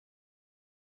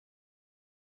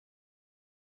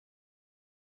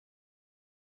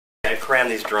I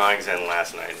crammed these drawings in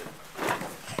last night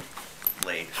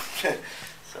late,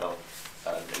 so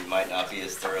they might not be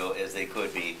as thorough as they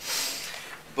could be.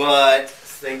 But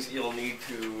things you'll need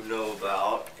to know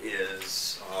about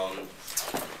is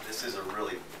this is a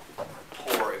really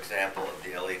poor example of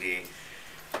the LED.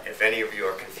 If any of you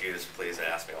are confused, please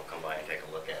ask me. I'll come by and take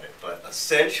a look at it. But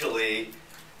essentially,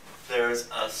 there's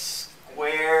a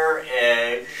square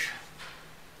edge,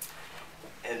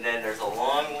 and then there's a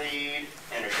long lead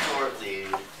and a short lead.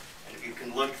 And if you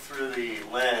can look through the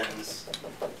lens,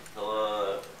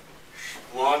 the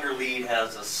longer lead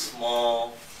has a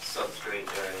small substrate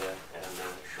area, and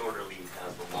the shorter lead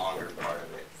has the longer part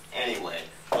of it. Anyway,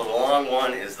 the long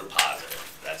one is the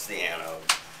positive. That's the anode.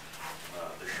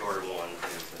 The shorter one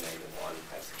is the negative one.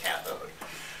 That's the cathode.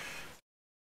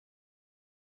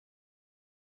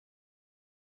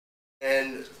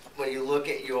 And when you look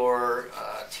at your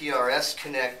TRS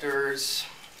connectors,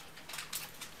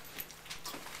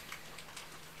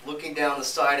 looking down the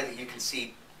side of it, you can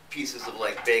see pieces of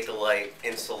like Bakelite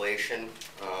insulation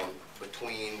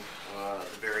between the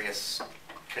various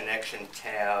connection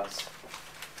tabs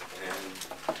and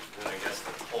then I guess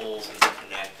the poles in the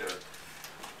connector.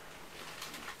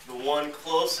 The one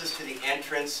closest to the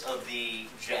entrance of the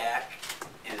jack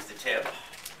is the tip,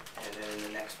 and then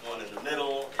the next one in the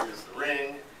middle is the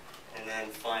ring, and then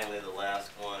finally the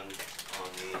last one on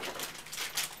the,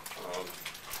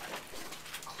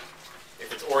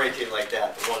 if it's oriented like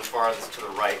that, the one farthest to the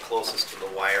right, closest to the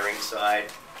wiring side,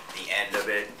 the end of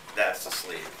it, that's the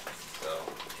sleeve. So,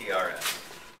 TRS.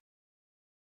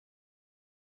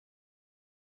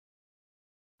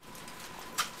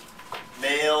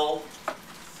 Male,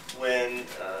 when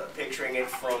picturing it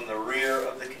from the rear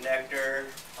of the connector,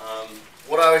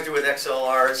 what I always do with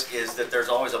XLRs is that there's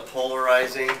always a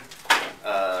polarizing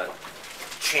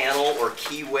channel or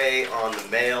keyway on the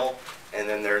male, and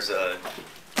then there's a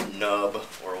nub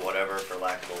or whatever, for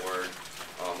lack of a word,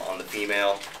 on the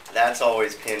female. That's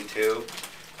always pinned too.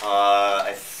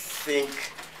 I think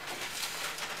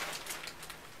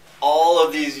all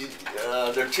of these,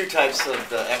 there are two types of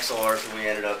the XLRs that we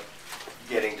ended up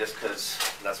getting just because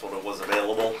that's what it was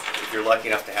available. If you're lucky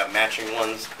enough to have matching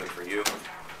ones, good for you.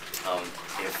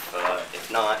 If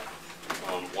not,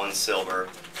 one's silver,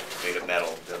 made of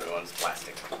metal, the other one's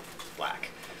plastic, black.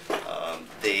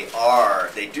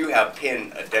 They do have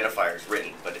pin identifiers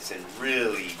written, but it's in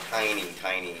really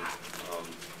tiny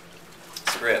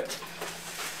script.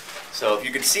 So if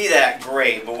you can see that,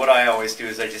 great, but what I always do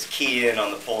is I just key in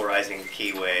on the polarizing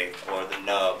keyway or the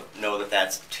nub, know that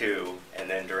that's 2, and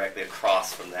then directly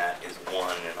across from that is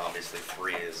 1, and obviously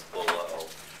 3 is below.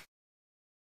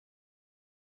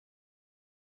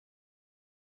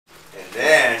 And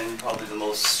then, probably the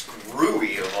most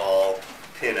screwy of all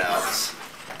pinouts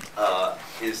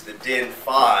is the DIN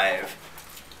 5,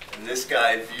 and this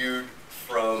guy viewed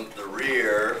from the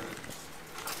rear.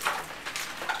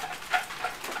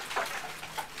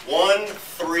 1,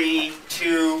 3,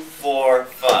 2, 4,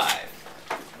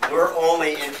 5. We're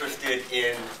only interested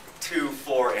in 2,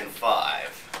 4, and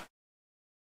 5.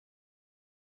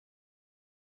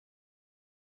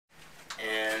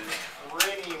 And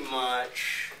pretty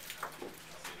much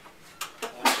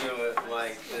we'll do it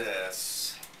like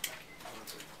this.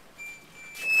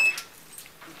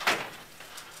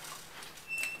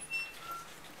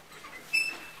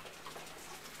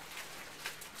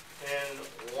 Pin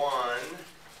 1.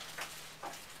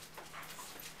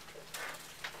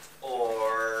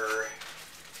 Or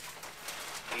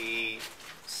the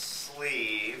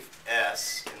sleeve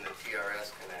S in the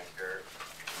TRS connector,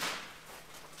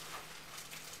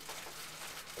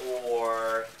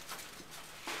 or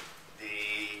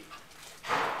the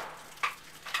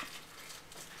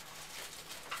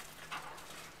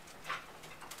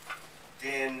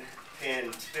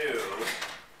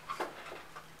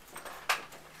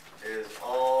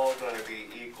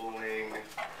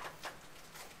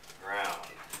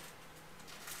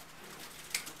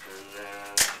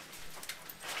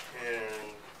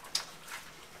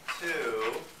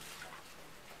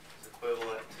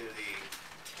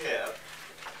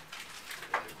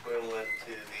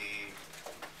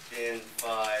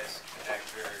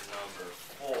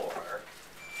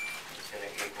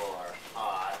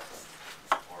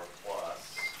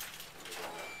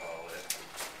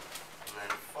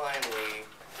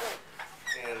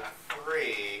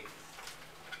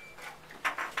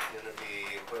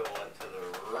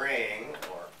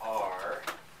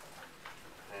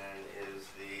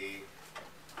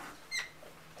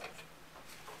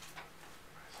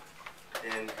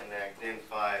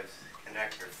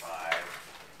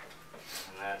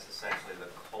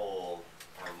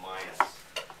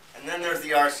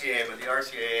the RCA, but the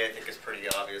RCA I think is pretty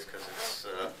obvious because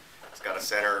it's got a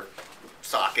center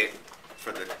socket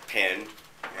for the pin,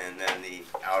 and then the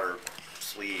outer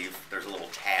sleeve, there's a little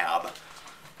tab.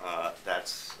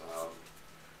 That's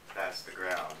the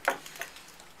ground.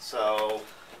 So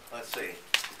let's see.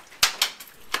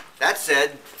 That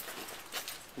said,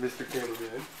 Mr.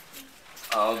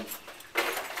 Cameraman,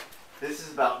 this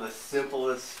is about the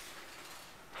simplest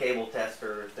cable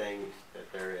tester thing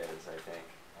that there is, I think.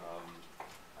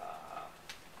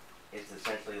 It's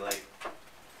essentially like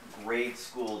grade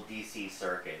school DC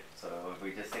circuit. So if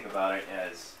we just think about it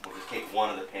as, we'll just take one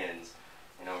of the pins,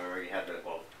 you know, where you have the,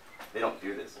 well, they don't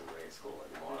do this in grade school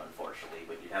anymore, unfortunately,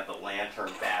 but you have the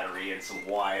lantern battery and some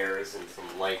wires and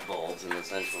some light bulbs, and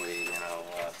essentially, you know,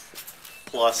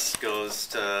 plus goes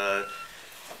to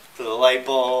the light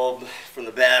bulb from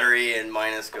the battery, and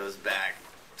minus goes back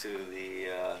to the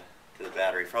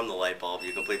battery from the light bulb.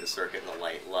 You complete the circuit and the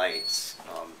light lights.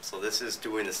 So this is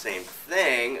doing the same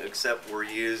thing, except we're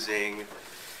using,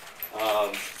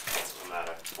 I'm out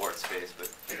of board space, but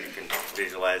maybe you can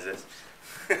visualize this.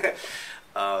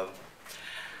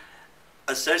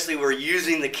 Essentially, we're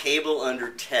using the cable under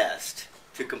test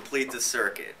to complete the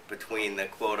circuit between the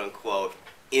quote-unquote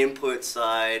input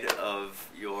side of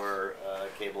your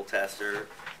cable tester,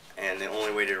 and the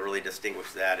only way to really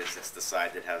distinguish that is it's the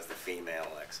side that has the female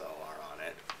XLR on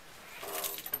it,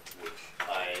 which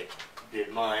I did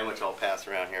mine, which I'll pass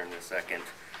around here in a second,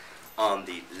 on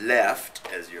the left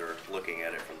as you're looking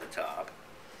at it from the top.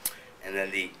 And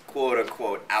then the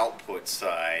quote-unquote output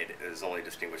side is only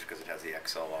distinguished because it has the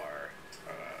XLR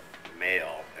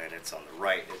male, and it's on the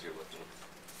right as you're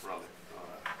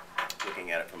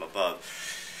looking at it from above.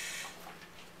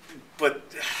 But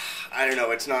I don't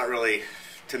know, it's not really,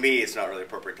 to me, it's not really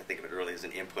appropriate to think of it really as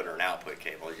an input or an output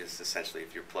cable. It's just essentially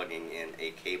if you're plugging in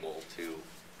a cable to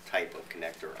type of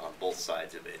connector on both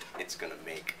sides of it, it's going to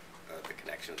make the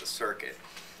connection of the circuit.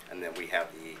 And then we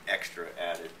have the extra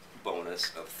added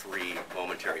bonus of 3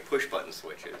 momentary push button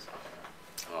switches,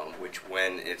 which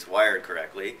when it's wired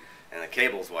correctly and the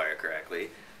cable's wired correctly,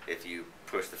 if you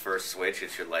push the first switch, it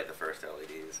should light the first LED,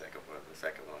 the second one, the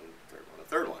second one, the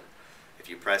third one. If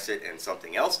you press it and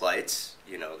something else lights,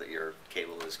 you know that your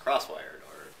cable is cross-wired,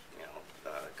 or you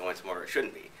know, going somewhere it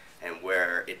shouldn't be. And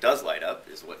where it does light up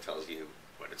is what tells you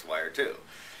what it's wired to.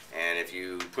 And if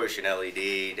you push an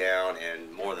LED down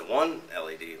and more than one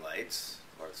LED lights,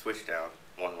 or switch down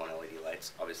more than one LED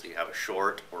lights, obviously you have a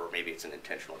short, or maybe it's an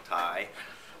intentional tie.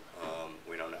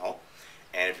 We don't know.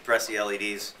 And if you press the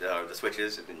LEDs, the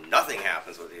switches, and nothing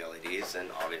happens with the LEDs, then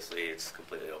obviously it's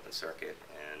completely open circuit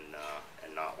and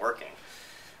not working.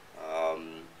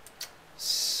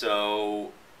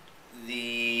 So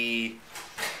the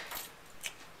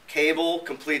cable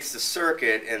completes the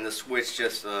circuit, and the switch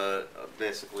just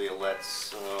basically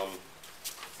lets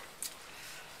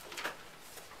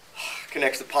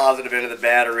connects the positive end of the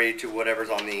battery to whatever's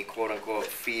on the quote-unquote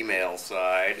female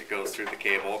side. It goes through the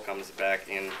cable, comes back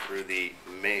in through the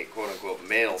quote-unquote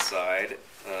male side.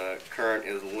 Current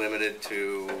is limited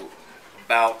to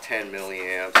about 10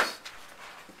 milliamps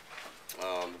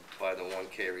by the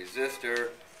 1K resistor.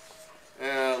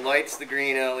 Lights the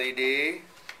green LED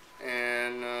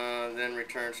and then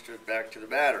returns back to the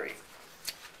battery.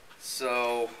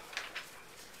 So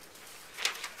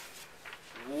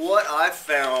what I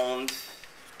found,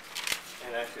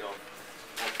 and actually I'll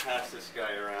pass this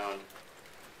guy around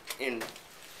in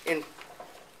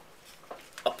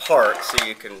apart so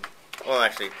you can, well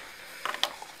actually,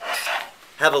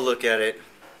 have a look at it.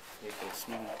 You can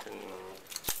open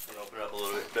it up a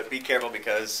little bit, but be careful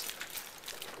because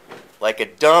like a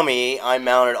dummy, I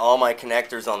mounted all my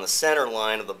connectors on the center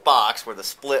line of the box where the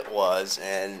split was,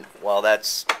 and while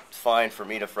that's fine for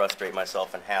me to frustrate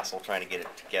myself and hassle trying to get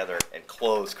it together and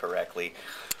close correctly,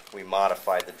 we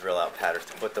modified the drill out patterns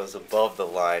to put those above the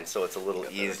line so it's a little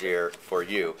easier for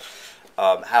you.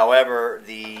 However,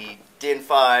 the DIN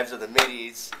 5s or the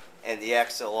MIDIs and the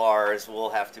XLRs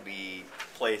will have to be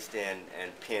placed in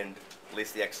and pinned, at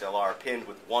least the XLR, pinned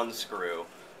with one screw,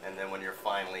 and then when you're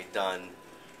finally done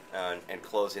and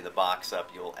closing the box up,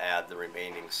 you'll add the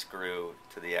remaining screw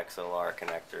to the XLR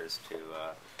connectors to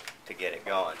get it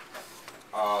going.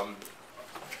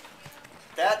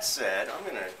 That said, I'm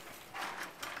going to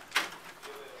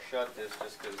shut this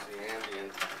just because the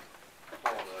ambient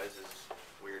hall noise is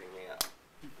weirding me out.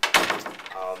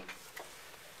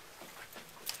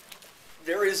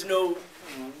 There is no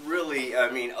really, I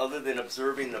mean, other than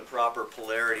observing the proper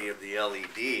polarity of the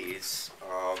LEDs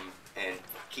and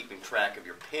keeping track of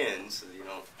your pins so that you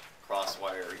don't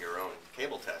cross-wire your own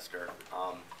cable tester,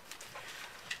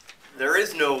 there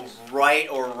is no right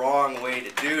or wrong way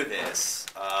to do this.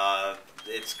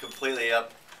 It's completely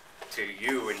up to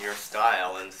you and your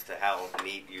style as to how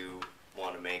neat you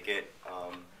want to make it.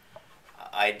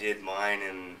 I did mine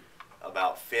in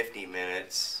about 50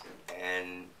 minutes,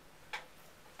 and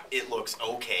it looks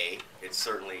okay. It's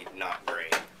certainly not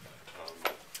great.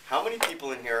 How many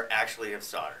people in here actually have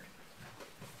soldered?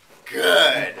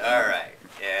 Good. All right.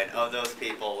 And of those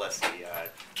people, let's see,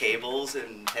 cables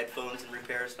and headphones and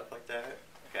repair, stuff like that.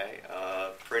 Okay.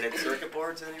 Printed circuit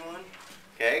boards, anyone?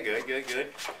 Okay, good, good, good.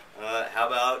 How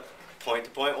about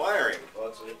point-to-point wiring?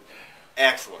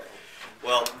 Excellent.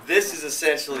 Well, this is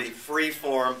essentially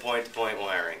free-form point-to-point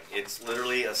wiring. It's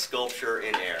literally a sculpture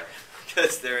in air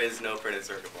because there is no printed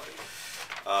circuit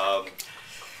board.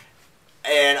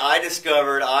 And I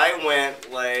discovered, I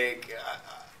went like,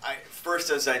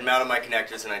 first as I mounted my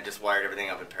connectors and I just wired everything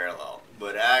up in parallel.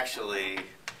 But actually,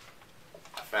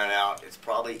 I found out it's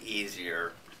probably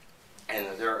easier. And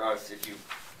there are, if you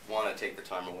want to take the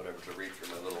time or whatever to read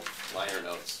through my little liner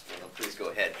notes, please go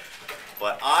ahead.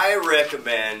 But I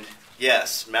recommend,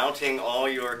 yes, mounting all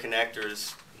your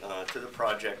connectors to the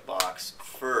project box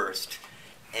first,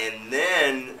 and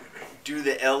then do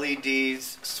the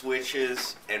LEDs,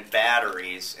 switches, and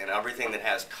batteries, and everything that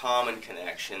has common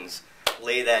connections.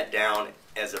 Lay that down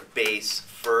as a base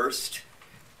first,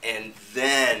 and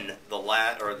then the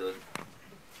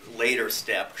later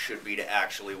step should be to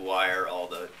actually wire all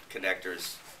the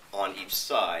connectors on each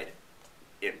side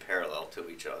in parallel to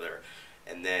each other.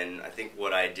 And then I think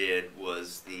what I did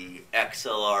was the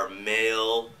XLR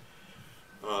male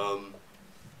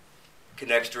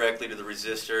connects directly to the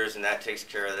resistors, and that takes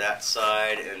care of that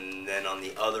side. And then on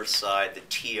the other side, the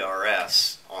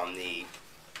TRS on the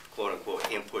quote-unquote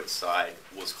input side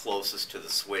was closest to the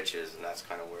switches, and that's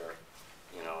kind of where,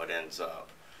 you know, it ends up.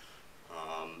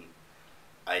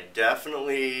 I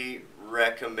definitely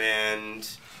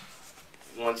recommend,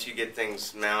 once you get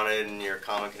things mounted and your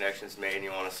common connections made and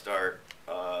you want to start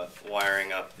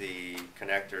wiring up the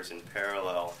connectors in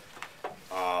parallel,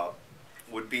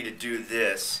 would be to do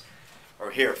this. Or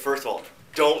here, first of all,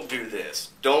 don't do this.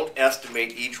 Don't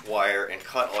estimate each wire and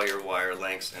cut all your wire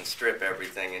lengths and strip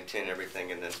everything and tin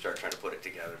everything and then start trying to put it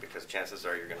together, because chances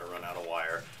are you're going to run out of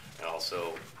wire, and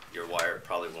also your wire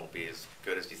probably won't be as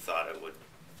good as you thought it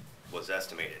was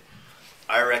estimated.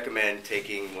 I recommend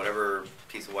taking whatever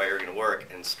piece of wire you're going to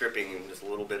work and stripping just a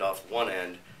little bit off one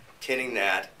end, tinning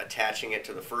that, attaching it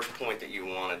to the first point that you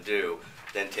want to do,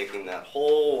 then taking that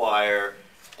whole wire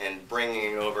and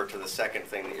bringing it over to the second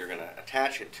thing that you're going to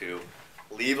attach it to.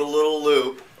 Leave a little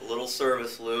loop, a little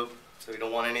service loop, so we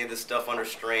don't want any of this stuff under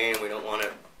strain. We don't want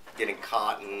it getting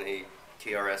caught in the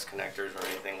TRS connectors or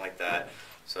anything like that.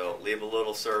 So leave a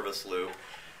little service loop.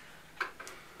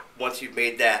 Once you've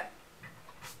made that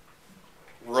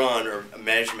run or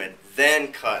measurement,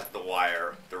 then cut the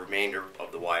wire, the remainder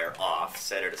of the wire off,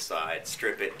 set it aside,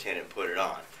 strip it, tin it, put it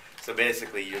on. So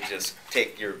basically you just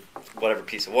take your whatever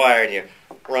piece of wire and you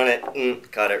run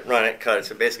it, cut it, run it, cut it.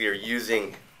 So basically you're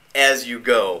using, as you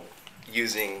go,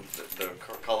 using the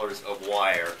colors of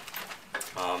wire.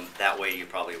 That way you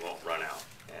probably won't run out,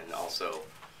 and also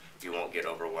you won't get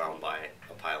overwhelmed by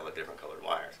a pile of different colored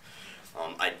wires.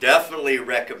 I definitely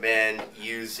recommend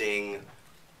using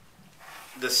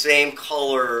the same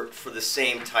color for the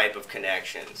same type of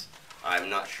connections. I'm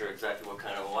not sure exactly what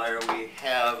kind of wire we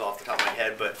have off the top of my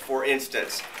head, but for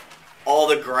instance, all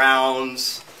the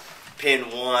grounds, pin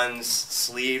 1s,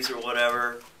 sleeves or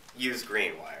whatever, use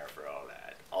green wire for all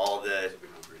that. All the,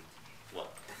 well,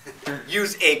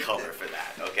 use a color for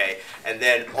that, okay? And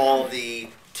then all the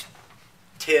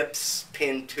tips,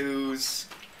 pin 2s,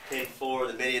 pin 4,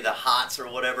 the many of the hots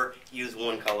or whatever, use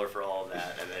one color for all of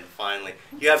that. And then finally,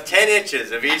 you have 10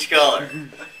 inches of each color.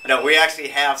 Now, we actually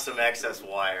have some excess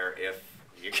wire if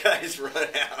you guys run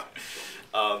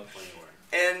out.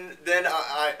 And then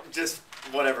I just,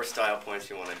 whatever style points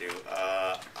you want to do.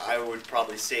 I would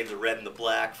probably save the red and the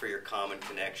black for your common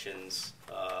connections,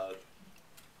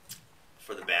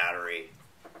 for the battery,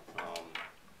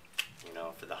 you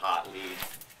know, for the hot lead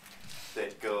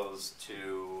that goes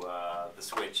to the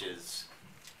switches,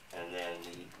 and then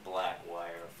the black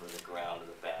wire for the ground of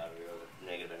the battery, or the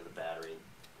negative end of the battery,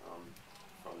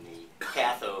 from the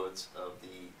cathodes of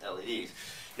the LEDs.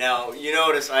 Now, you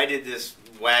notice I did this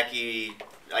wacky,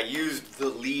 I used the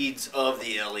leads of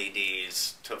the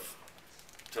LEDs to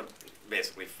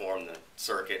basically form the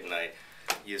circuit, and I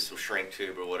used some shrink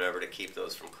tube or whatever to keep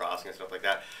those from crossing and stuff like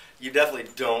that. You definitely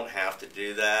don't have to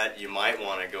do that. You might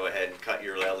want to go ahead and cut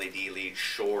your LED lead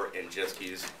short and just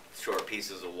use short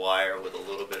pieces of wire with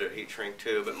a little bit of heat shrink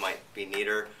tube. It might be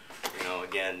neater. You know,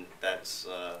 again, that's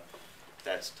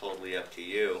totally up to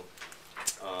you.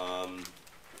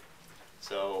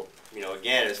 So, you know,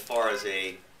 again, as far as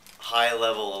a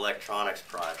high-level electronics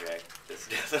project, this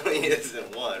definitely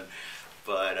isn't one.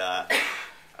 But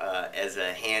as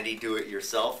a handy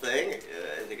do-it-yourself thing,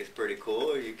 I think it's pretty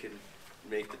cool. You can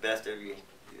make the best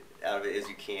out of it as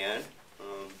you can.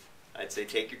 I'd say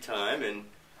take your time, and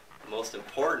most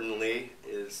importantly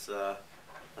is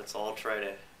let's all try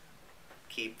to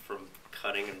keep from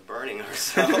cutting and burning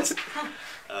ourselves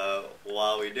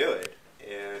while we do it.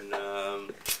 And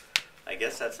I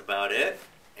guess that's about it.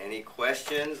 Any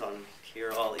questions? I'm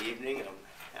here all evening.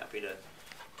 I'm happy to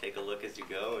take a look as you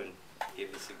go and give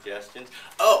you suggestions.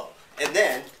 Oh, and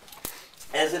then,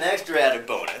 as an extra added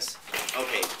bonus,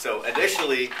 okay, so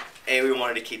initially, A, we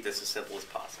wanted to keep this as simple as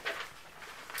possible.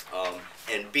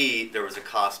 And B, there was a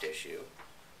cost issue,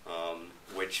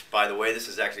 which, by the way, this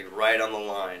is actually right on the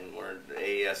line where the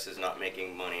AES is not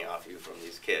making money off you from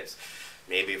these kits.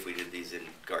 Maybe if we did these in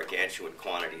gargantuan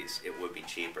quantities, it would be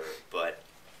cheaper, but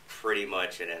pretty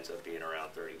much it ends up being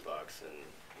around 30 bucks,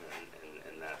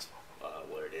 and that's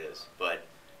what it is. But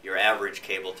your average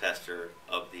cable tester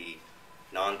of the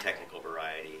non-technical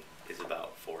variety is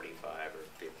about 45 or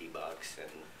 50 bucks,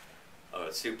 and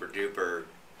a super duper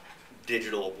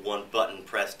digital one button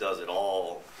press does it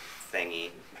all thingy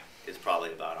is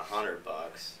probably about 100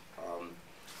 bucks.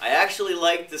 I actually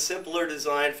like the simpler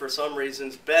design for some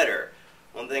reasons better.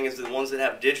 One thing is the ones that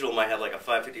have digital might have like a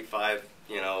 555,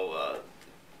 you know,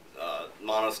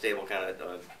 monostable kind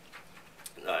of,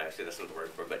 actually that's not the word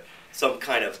for it, but some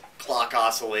kind of clock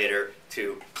oscillator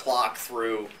to clock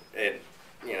through and,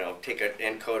 you know, take an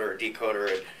encoder or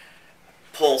decoder and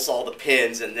pulse all the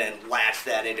pins and then latch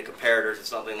that into comparators or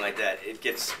something like that. It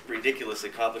gets ridiculously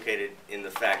complicated in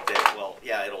the fact that, well,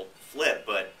 yeah, it'll flip,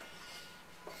 but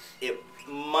it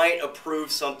might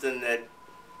approve something that,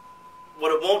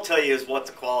 what it won't tell you is what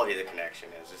the quality of the connection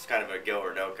is. It's kind of a go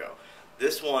or don't go.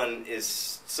 This one is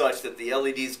such that the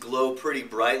LEDs glow pretty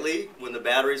brightly when the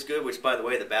battery's good, which, by the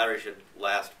way, the battery should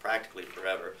last practically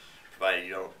forever, provided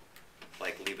you don't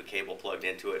like leave a cable plugged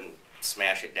into it and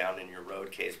smash it down in your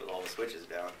road case with all the switches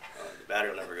down. The battery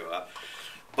will never go out.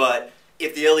 But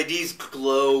if the LEDs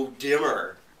glow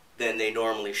dimmer than they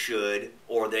normally should,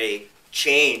 or they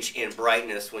change in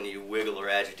brightness when you wiggle or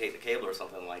agitate the cable or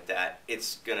something like that,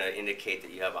 it's going to indicate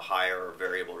that you have a higher or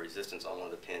variable resistance on one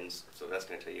of the pins. So that's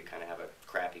going to tell you kind of have a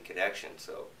crappy connection.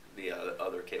 So the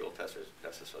other cable testers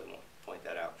necessarily won't point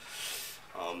that out.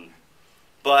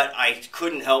 But I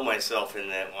couldn't help myself in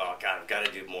that, well, God, I've got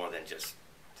to do more than just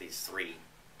these 3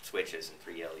 switches and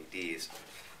 3 LEDs.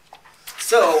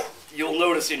 So you'll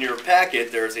notice in your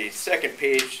packet there's a second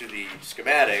page to the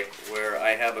schematic where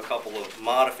I have a couple of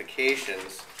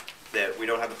modifications that we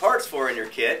don't have the parts for in your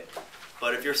kit,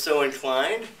 but if you're so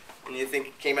inclined and you think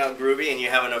it came out groovy and you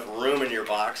have enough room in your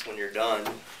box when you're done,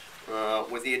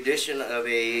 with the addition of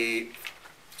a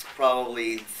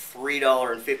probably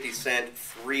 $3.50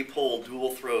 3-pole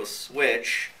dual throw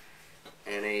switch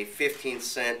and a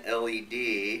 15-cent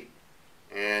LED,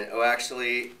 and oh,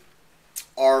 actually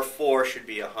R4 should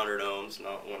be 100 ohms,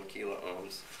 not 1 kilo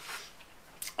ohms.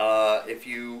 If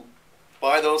you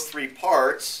buy those 3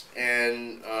 parts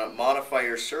and modify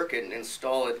your circuit and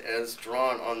install it as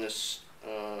drawn on this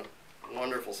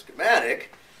wonderful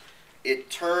schematic, it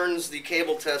turns the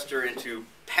cable tester into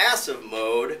passive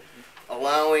mode,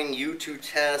 allowing you to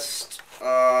test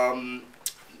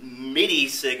MIDI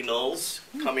signals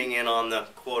coming in on the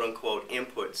quote-unquote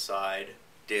input side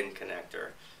DIN connector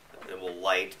that will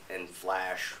light and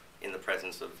flash in the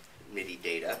presence of MIDI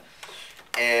data.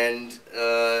 And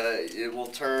it will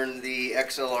turn the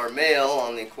XLR male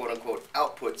on the quote-unquote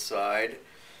output side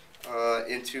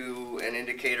into an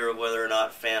indicator of whether or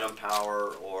not phantom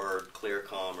power or clear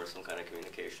comm or some kind of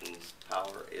communications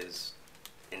power is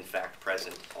in fact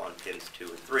present on pins 2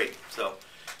 and 3. So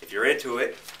if you're into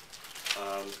it,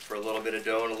 for a little bit of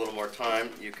dough and a little more time,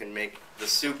 you can make the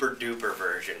super duper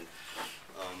version.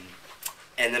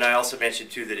 And then I also mentioned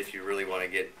too that if you really want to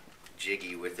get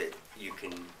jiggy with it, you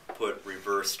can put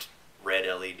reversed red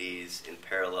LEDs in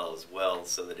parallel as well,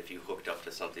 so that if you hooked up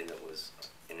to something that was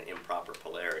in an improper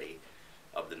polarity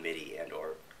of the MIDI and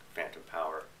or phantom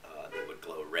power, they would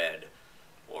glow red.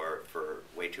 Or for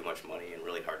way too much money and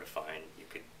really hard to find, you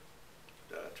could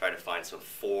try to find some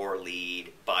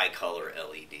 4-lead bicolor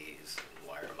LEDs and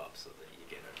wire them up so that you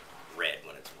get a red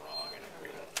when it's wrong and a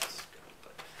green when it's good.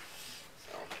 But,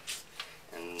 so,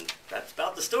 and that's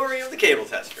about the story of the cable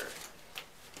tester.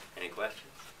 Any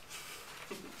questions?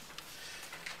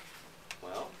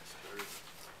 Well,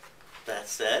 that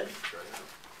said,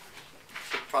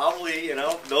 probably, you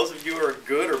know, those of you who are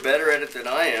good or better at it than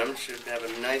I am should have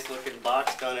a nice looking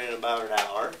box done in about an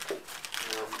hour.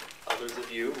 Others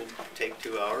of you will take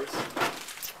 2 hours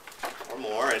or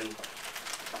more, and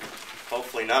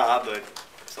hopefully not, but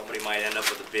somebody might end up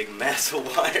with a big mess of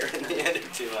wire in the end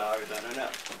of 2 hours. I don't know.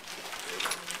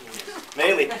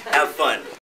 Mainly, have fun.